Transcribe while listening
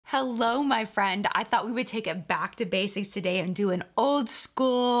Hello, my friend. I thought we would take it back to basics today and do an old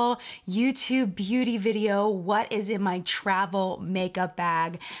school YouTube beauty video. What is in my travel makeup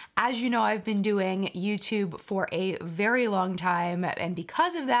bag? As you know, I've been doing YouTube for a very long time, and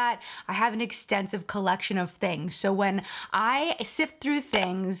because of that, I have an extensive collection of things. So when I sift through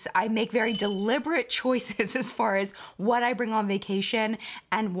things, I make very deliberate choices as far as what I bring on vacation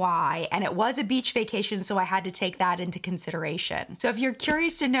and why. And it was a beach vacation, so I had to take that into consideration. So if you're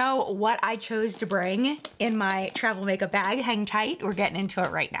curious to know what I chose to bring in my travel makeup bag, hang tight, we're getting into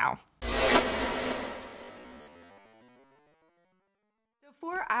it right now.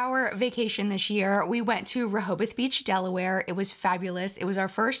 For our vacation this year, we went to Rehoboth Beach, Delaware. It was fabulous. It was our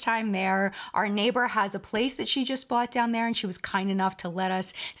first time there. Our neighbor has a place that she just bought down there, and she was kind enough to let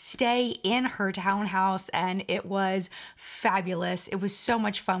us stay in her townhouse, and it was fabulous. It was so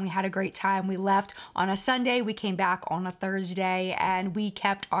much fun. We had a great time. We left on a Sunday. We came back on a Thursday, and we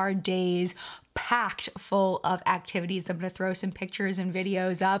kept our days packed full of activities. I'm gonna throw some pictures and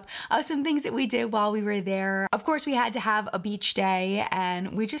videos up of some things that we did while we were there. Of course, we had to have a beach day,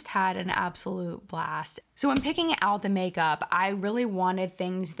 and we just had an absolute blast. So when picking out the makeup, I really wanted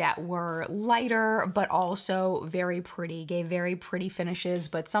things that were lighter, but also very pretty, gave very pretty finishes,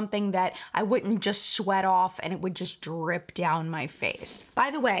 but something that I wouldn't just sweat off and it would just drip down my face.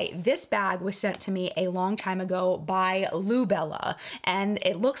 By the way, this bag was sent to me a long time ago by Lubella, and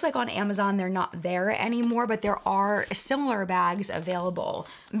it looks like on Amazon they're not there anymore, but there are similar bags available.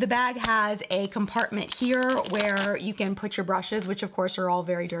 The bag has a compartment here where you can put your brushes, which of course are all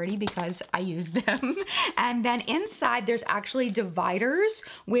very dirty because I use them. And then inside there's actually dividers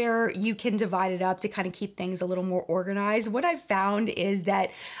where you can divide it up to kind of keep things a little more organized. What I've found is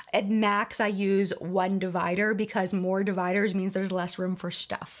that at max I use one divider because more dividers means there's less room for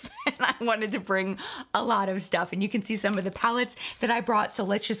stuff. And I wanted to bring a lot of stuff, and you can see some of the palettes that I brought, so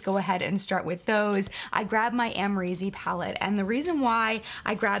let's just go ahead and start with those. I grabbed my Amrezy palette, and the reason why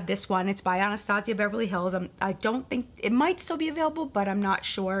I grabbed this one, it's by Anastasia Beverly Hills. I don't think, it might still be available, but I'm not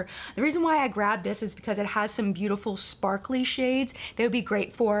sure. The reason why I grabbed this is because it has some beautiful sparkly shades that would be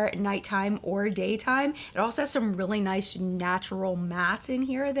great for nighttime or daytime. It also has some really nice natural mattes in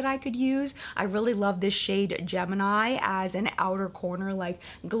here that I could use. I really love this shade Gemini as an outer corner like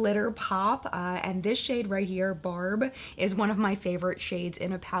glitter pop, and this shade right here, Barb, is one of my favorite shades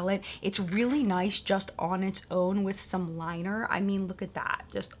in a palette. It's really nice just on its own with some liner. I mean, look at that.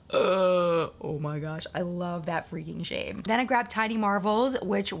 Just, oh my gosh, I love that freaking shade. Then I grabbed Tiny Marvels,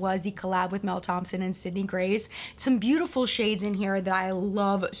 which was the collab with Mel Thompson and Sydney Grace. Some beautiful shades in here that I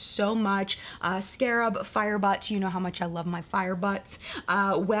love so much. Scarab, Fire Butts, you know how much I love my Fire Butts.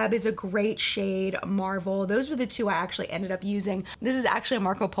 Web is a great shade, Marvel. Those were the two I actually ended up using. This is actually a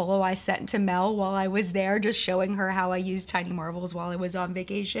Marco Polo I sent to Mel while I was there, just showing her how I used Tiny Marvels while I was on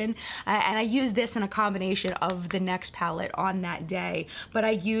vacation. And I used this in a combination of the next palette on that day, but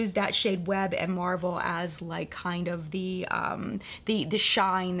I used that shade Web and Marvel as like kind of the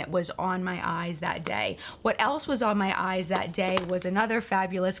shine that was on my eyes that day. What else was on my eyes that day was another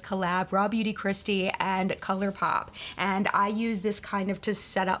fabulous collab, Raw Beauty Kristi and ColourPop. And I used this kind of to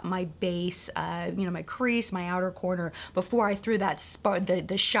set up my base, you know, my crease, my outer corner, before I threw that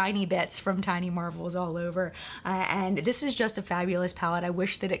the shiny bits from Tiny Marvels all over. And this is just a fabulous palette. I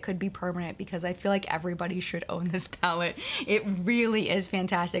wish that it could be permanent because I feel like everybody should own this palette. It really is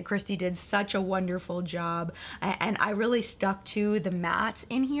fantastic. Kristi did such a wonderful job, and I really stuck to the mattes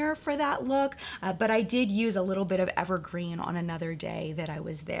in here for that look, but I did use a little bit of evergreen on another day that I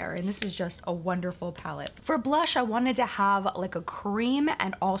was there, and this is just a wonderful palette. For blush, I wanted to have like a cream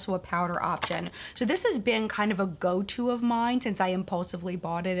and also a powder option. So this has been kind of a go-to of mine since I impulsively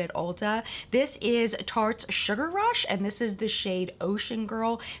bought it at Ulta. This is Tarte's Sugar Rush, and this is the shade Ocean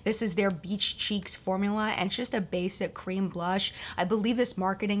Girl. This is their Beach Cheeks formula, and it's just a basic cream blush. I believe this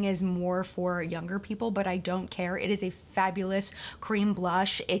marketing is more for younger people, but I don't care. It is a fabulous cream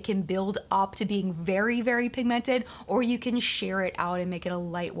blush. It can build up to being very, very pigmented, or you can sheer it out and make it a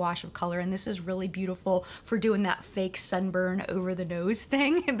light wash of color, and this is really beautiful for doing that fake sunburn over the nose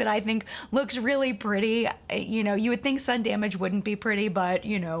thing that I think looks really pretty. You know, you would think sun damage wouldn't be pretty, but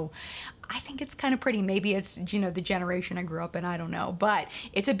you know, I think it's kind of pretty. Maybe it's, you know, the generation I grew up in, I don't know, but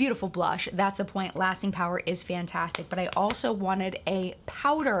it's a beautiful blush. That's the point. Lasting power is fantastic, but I also wanted a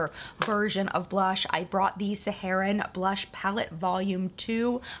powder version of blush. I brought the Saharan Blush Palette Volume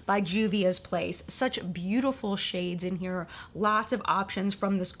 2 by Juvia's Place. Such beautiful shades in here. Lots of options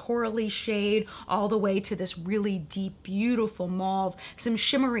from this corally shade all the way to this really deep, beautiful mauve. Some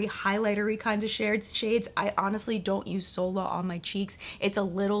shimmery, highlightery kinds of shades. I honestly don't use Sola on my cheeks. It's a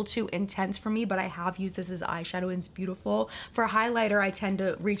little too intense intense for me, but I have used this as eyeshadow and it's beautiful. For highlighter, I tend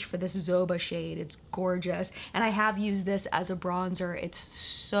to reach for this Zoba shade. It's gorgeous. And I have used this as a bronzer. It's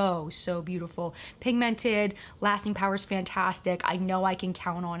so, so beautiful. Pigmented, lasting power is fantastic. I know I can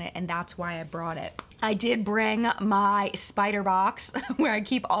count on it, and that's why I brought it. I did bring my spider box where I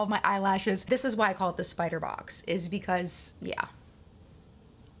keep all of my eyelashes. This is why I call it the spider box, is because, yeah.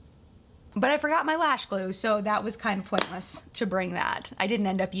 But I forgot my lash glue, so that was kind of pointless to bring that. I didn't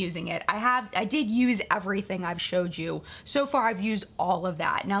end up using it. I did use everything I've showed you. So far, I've used all of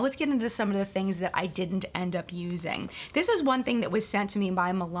that. Now let's get into some of the things that I didn't end up using. This is one thing that was sent to me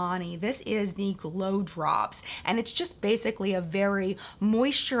by Milani. This is the Glow Drops, and it's just basically a very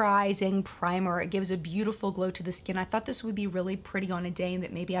moisturizing primer. It gives a beautiful glow to the skin. I thought this would be really pretty on a day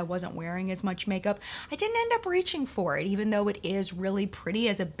that maybe I wasn't wearing as much makeup. I didn't end up reaching for it, even though it is really pretty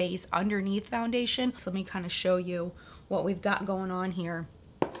as a base underneath foundation. So let me kind of show you what we've got going on here.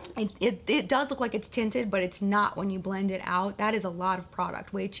 It does look like it's tinted, but it's not when you blend it out. That is a lot of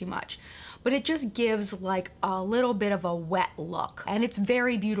product, way too much. But it just gives like a little bit of a wet look, and it's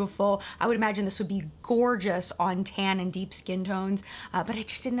very beautiful. I would imagine this would be gorgeous on tan and deep skin tones, but I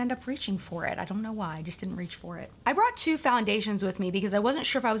just didn't end up reaching for it. I don't know why, I just didn't reach for it. I brought two foundations with me because I wasn't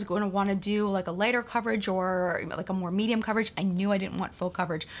sure if I was going to want to do like a lighter coverage or like a more medium coverage. I knew I didn't want full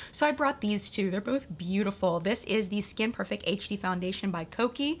coverage, so I brought these two. They're both beautiful. This is the Skin Perfect HD Foundation by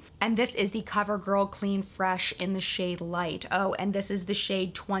Kokie, and this is the CoverGirl Clean Fresh in the shade Light. Oh, and this is the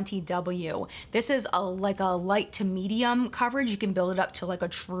shade 20W. This is like a light to medium coverage. You can build it up to like a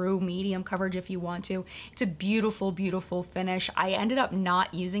true medium coverage if you want to. It's a beautiful, beautiful finish. I ended up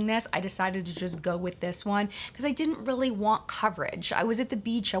not using this. I decided to just go with this one because I didn't really want coverage. I was at the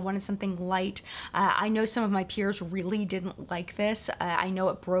beach. I wanted something light. I know some of my peers really didn't like this. I know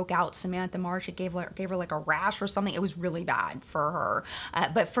it broke out Samantha March. It gave her like a rash or something. It was really bad for her.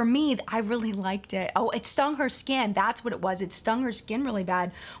 But for me, I really liked it. Oh, it stung her skin. That's what it was. It stung her skin really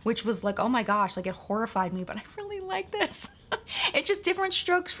bad, which was like, oh my gosh, like it horrified me, but I really like this. It's just different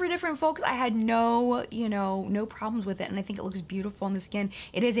strokes for different folks. I had no, no problems with it, and I think it looks beautiful on the skin.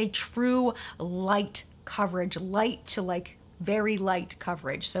 It is a true light coverage, light to like very light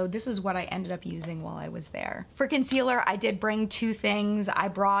coverage. So this is what I ended up using while I was there. For concealer, I did bring two things. I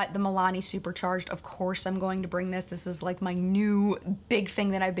brought the Milani SuperCharged. Of course, I'm going to bring this. This is like my new big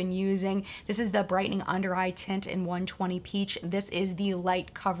thing that I've been using. This is the Brightening Under Eye Tint in 120 Peach. This is the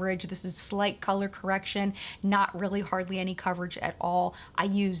light coverage. This is slight color correction, not really hardly any coverage at all. I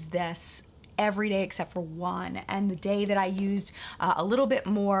use this every day except for one, and the day that I used a little bit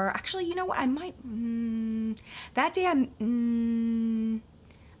more, actually, you know what, I might, that day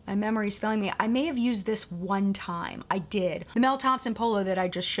my memory's failing me. I may have used this one time. I did. The Mel Thompson polo that I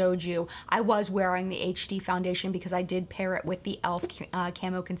just showed you, I was wearing the HD foundation because I did pair it with the e.l.f.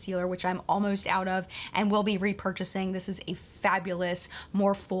 Camo concealer, which I'm almost out of and will be repurchasing. This is a fabulous,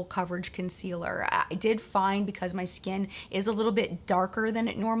 more full coverage concealer. I did find, because my skin is a little bit darker than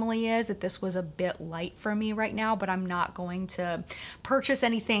it normally is, that this was a bit light for me right now, but I'm not going to purchase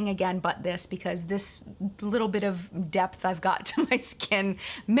anything again but this, because this little bit of depth I've got to my skin,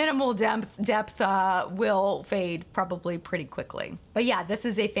 minimal depth will fade probably pretty quickly. But yeah, this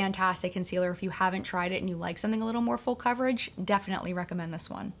is a fantastic concealer. If you haven't tried it and you like something a little more full coverage, definitely recommend this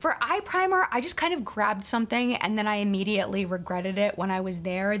one. For eye primer, I just kind of grabbed something and then I immediately regretted it when I was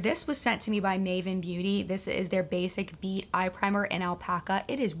there. This was sent to me by Maven Beauty. This is their Basic Beat Eye Primer in Alpaca.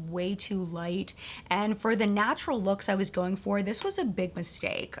 It is way too light, and for the natural looks I was going for, this was a big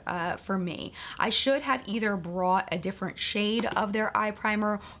mistake for me. I should have either brought a different shade of their eye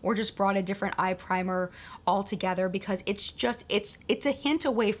primer or just brought a different eye primer altogether, because it's a hint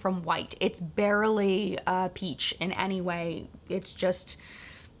away from white. It's barely peach in any way. It's just,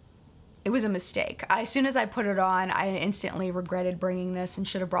 it was a mistake. As soon as I put it on, I instantly regretted bringing this and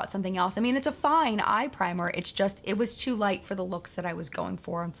should have brought something else. I mean, it's a fine eye primer. It's just, it was too light for the looks that I was going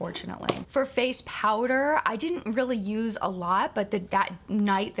for, unfortunately. For face powder, I didn't really use a lot, but that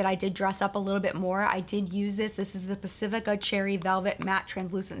night that I did dress up a little bit more, I did use this. This is the Pacifica Cherry Velvet Matte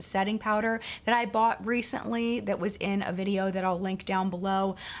Translucent Setting Powder that I bought recently that was in a video that I'll link down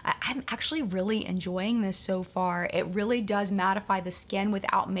below. I'm actually really enjoying this so far. It really does mattify the skin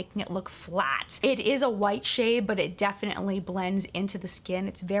without making it look flat. It is a white shade, but it definitely blends into the skin.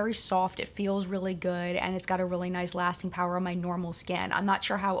 It's very soft, it feels really good, and it's got a really nice lasting power on my normal skin. I'm not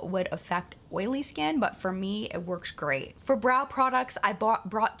sure how it would affect oily skin, but for me, it works great. For brow products, I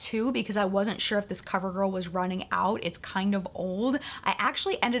brought two because I wasn't sure if this CoverGirl was running out. It's kind of old. I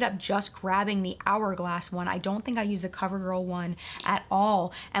actually ended up just grabbing the Hourglass one. I don't think I used the CoverGirl one at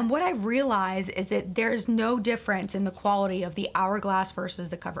all. And what I realized is that there's no difference in the quality of the Hourglass versus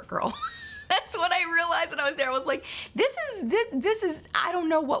the CoverGirl. That's what I realized when I was there. I was like, this is, I don't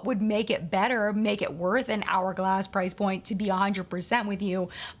know what would make it better, make it worth an Hourglass price point, to be 100% with you.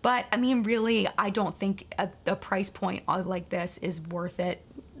 But I mean, really, I don't think a price point like this is worth it.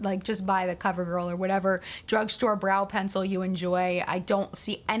 Like, just buy the CoverGirl or whatever drugstore brow pencil you enjoy. I don't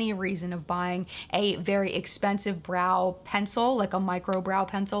see any reason of buying a very expensive brow pencil, like a micro brow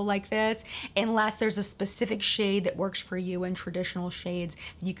pencil like this, unless there's a specific shade that works for you, and traditional shades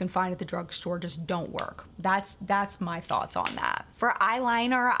that you can find at the drugstore just don't work. That's my thoughts on that. For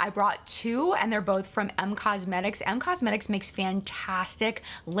eyeliner, I brought two, and they're both from M Cosmetics. M Cosmetics makes fantastic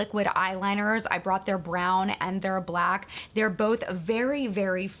liquid eyeliners. I brought their brown and their black. They're both very,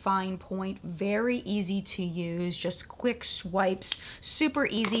 very fine point, very easy to use, just quick swipes, super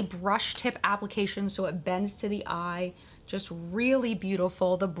easy brush tip application so it bends to the eye. Just really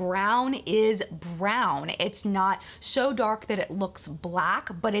beautiful. The brown is brown. It's not so dark that it looks black,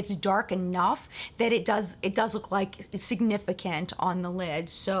 but it's dark enough that it does look like it's significant on the lid.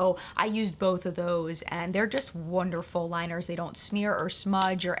 So I used both of those, and they're just wonderful liners. They don't smear or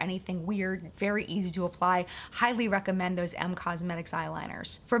smudge or anything weird. Very easy to apply. Highly recommend those M Cosmetics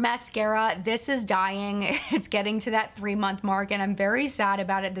eyeliners. For mascara, this is dying. It's getting to that 3-month mark, and I'm very sad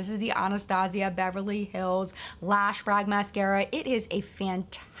about it. This is the Anastasia Beverly Hills Lash Brag mascara. It is a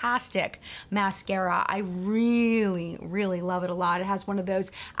fantastic mascara. I really, really love it a lot. It has one of those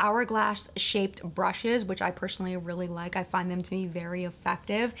hourglass shaped brushes, which I personally really like. I find them to be very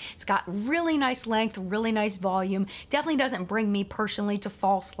effective. It's got really nice length, really nice volume. Definitely doesn't bring me personally to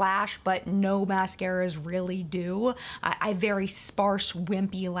false lash, but no mascaras really do. I have very sparse,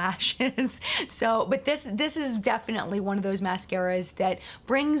 wimpy lashes. So, but this is definitely one of those mascaras that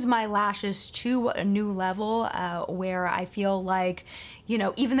brings my lashes to a new level, where I feel like, you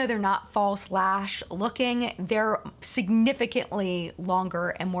know, even though they're not false lash looking, they're significantly longer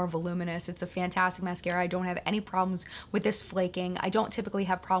and more voluminous. It's a fantastic mascara. I don't have any problems with this flaking. I don't typically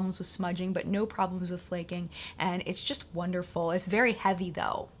have problems with smudging, but no problems with flaking. And it's just wonderful. It's very heavy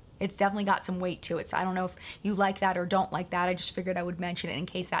though. It's definitely got some weight to it, so I don't know if you like that or don't like that. I just figured I would mention it in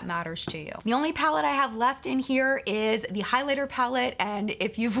case that matters to you. The only palette I have left in here is the highlighter palette, and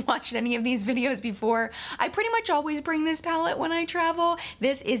if you've watched any of these videos before, I pretty much always bring this palette when I travel.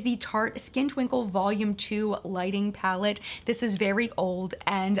 This is the Tarte Skin Twinkle Volume 2 Lighting Palette. This is very old,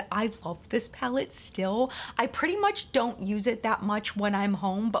 and I love this palette still. I pretty much don't use it that much when I'm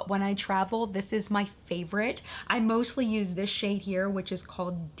home, but when I travel, this is my favorite. I mostly use this shade here, which is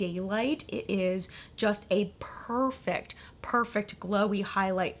called Daylight. It is just a perfect glowy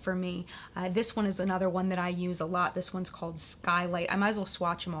highlight for me. This one is another one that I use a lot. This one's called Skylight. I might as well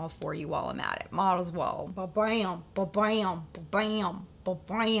swatch them all for you while I'm at it. Might as well. Ba-bam, ba-bam, ba-bam,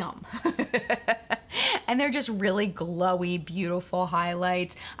 ba-bam. And they're just really glowy, beautiful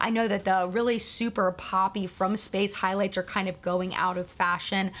highlights. I know that the really super poppy From Space highlights are kind of going out of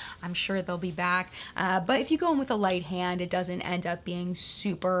fashion. I'm sure they'll be back. But if you go in with a light hand, it doesn't end up being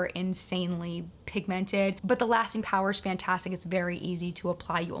super insanely pigmented. But the lasting power is fantastic. It's very easy to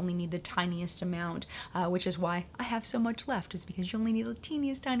apply. You only need the tiniest amount, which is why I have so much left, is because you only need the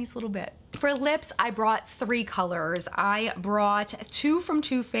teeniest, tiniest little bit. For lips, I brought 3 colors. I brought 2 from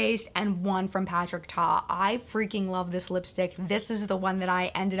Too Faced and 1 from Patrick Ta. I freaking love this lipstick. This is the one that I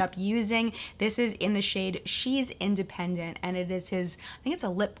ended up using. This is in the shade She's Independent, and it is his, I think it's a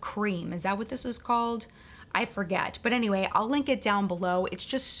lip cream. Is that what this is called? I forget. But anyway, I'll link it down below. It's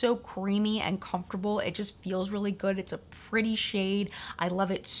just so creamy and comfortable. It just feels really good. It's a pretty shade. I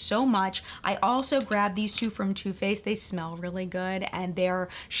love it so much. I also grabbed these 2 from Too Faced. They smell really good, and they're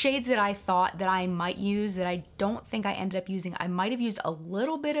shades that I thought that I might use that I don't think I ended up using. I might have used a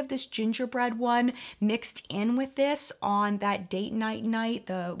little bit of this gingerbread one mixed in with this on that date night,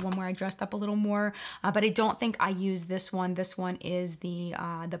 the one where I dressed up a little more, but I don't think I used this one. This one is the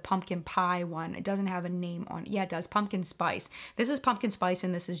pumpkin pie one. It doesn't have a name on it. Yeah, it does. Pumpkin spice. This is pumpkin spice,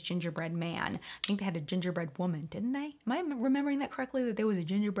 and this is gingerbread man. I think they had a gingerbread woman, didn't they? Am I remembering that correctly, that there was a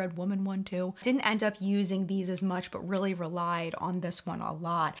gingerbread woman one too? Didn't end up using these as much, but really relied on this one a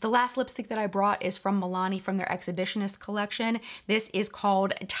lot. The last lipstick that I brought is from Milani, from their Exhibitionist collection. This is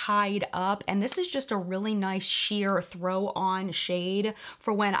called Tied Up, and this is just a really nice sheer throw on shade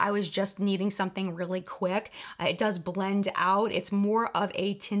for when I was just needing something really quick. It does blend out. It's more of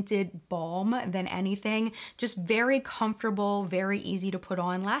a tinted balm than anything. Just very comfortable, very easy to put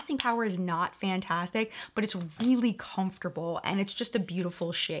on. Lasting power is not fantastic, but it's really comfortable, and it's just a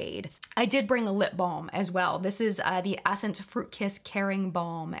beautiful shade. I did bring a lip balm as well. This is the Essence Fruit Kiss Caring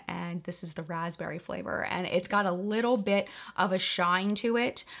Balm, and this is the raspberry flavor, and it's got a little bit of a shine to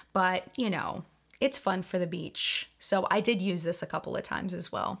it, but you know, it's fun for the beach. So I did use this a couple of times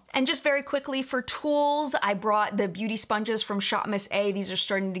as well. And just very quickly for tools, I brought the beauty sponges from Shop Miss A. These are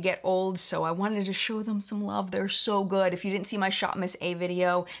starting to get old, so I wanted to show them some love. They're so good. If you didn't see my Shop Miss A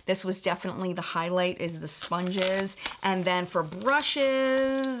video, this was definitely the highlight, is the sponges. And then for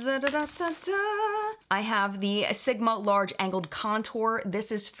brushes, I have the Sigma Large Angled Contour.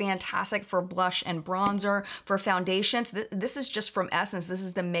 This is fantastic for blush and bronzer. For foundations, this is just from Essence. This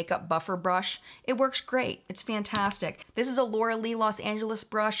is the Makeup Buffer brush. It works great. It's fantastic. This is a Laura Lee Los Angeles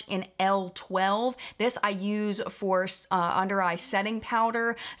brush in L12. This I use for under eye setting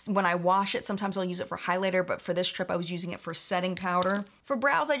powder. When I wash it, sometimes I'll use it for highlighter, but for this trip I was using it for setting powder. For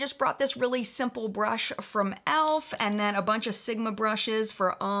brows, I just brought this really simple brush from e.l.f. and then a bunch of Sigma brushes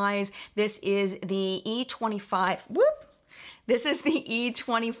for eyes. This is the E25, This is the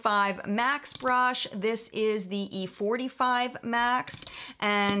E25 Max brush. This is the E45 Max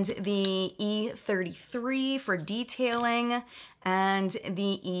and the E33 for detailing and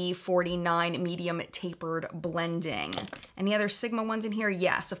the E49 medium tapered blending. Any other Sigma ones in here?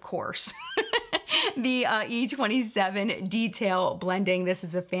 Yes, of course. The E27 detail blending. This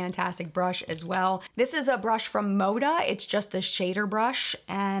is a fantastic brush as well. This is a brush from Moda. It's just a shader brush.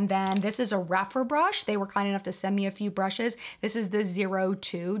 And then this is a Rephr brush. They were kind enough to send me a few brushes. This is the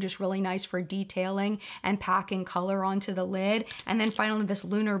 02, just really nice for detailing and packing color onto the lid. And then finally this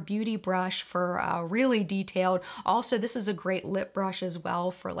Lunar Beauty brush for really detailed. Also, this is a great lip brush as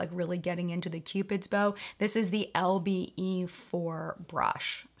well for like really getting into the Cupid's bow. This is the LBE4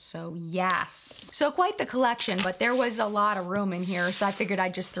 brush. So yes. So quite the collection, but there was a lot of room in here, so I figured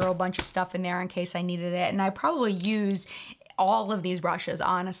I'd just throw a bunch of stuff in there in case I needed it. And I probably used all of these brushes,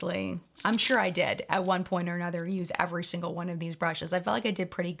 honestly. I'm sure I did at one point or another use every single one of these brushes. I felt like I did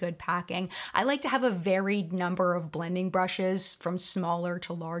pretty good packing. I like to have a varied number of blending brushes from smaller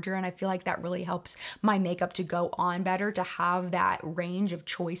to larger, and I feel like that really helps my makeup to go on better, to have that range of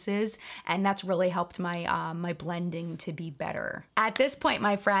choices, and that's really helped my my blending to be better. At this point,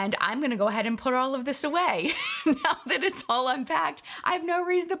 my friend, I'm gonna go ahead and put all of this away. Now that it's all unpacked, I have no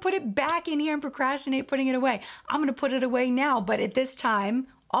reason to put it back in here and procrastinate putting it away. I'm gonna put it away now, but at this time,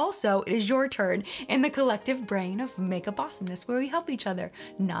 also, it is your turn in the collective brain of makeup awesomeness, where we help each other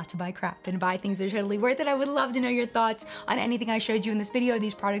not to buy crap and buy things that are totally worth it. I would love to know your thoughts on anything I showed you in this video,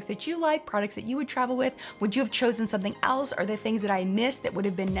 these products that you like, products that you would travel with. Would you have chosen something else? Are there things that I missed that would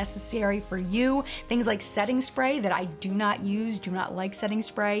have been necessary for you? Things like setting spray that I do not use, do not like setting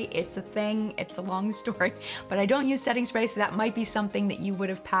spray. It's a thing, it's a long story, but I don't use setting spray, so that might be something that you would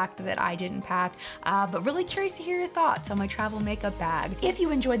have packed that I didn't pack. But really curious to hear your thoughts on my travel makeup bag. If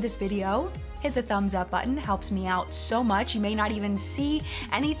you enjoyed this video, hit the thumbs up button. It helps me out so much. You may not even see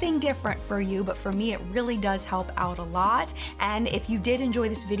anything different for you, but for me, it really does help out a lot. And if you did enjoy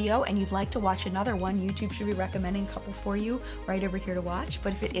this video and you'd like to watch another one, YouTube should be recommending a couple for you right over here to watch.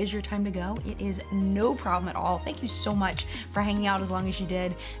 But if it is your time to go, it is no problem at all. Thank you so much for hanging out as long as you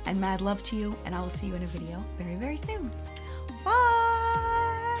did, and mad love to you, and I will see you in a video very, very soon.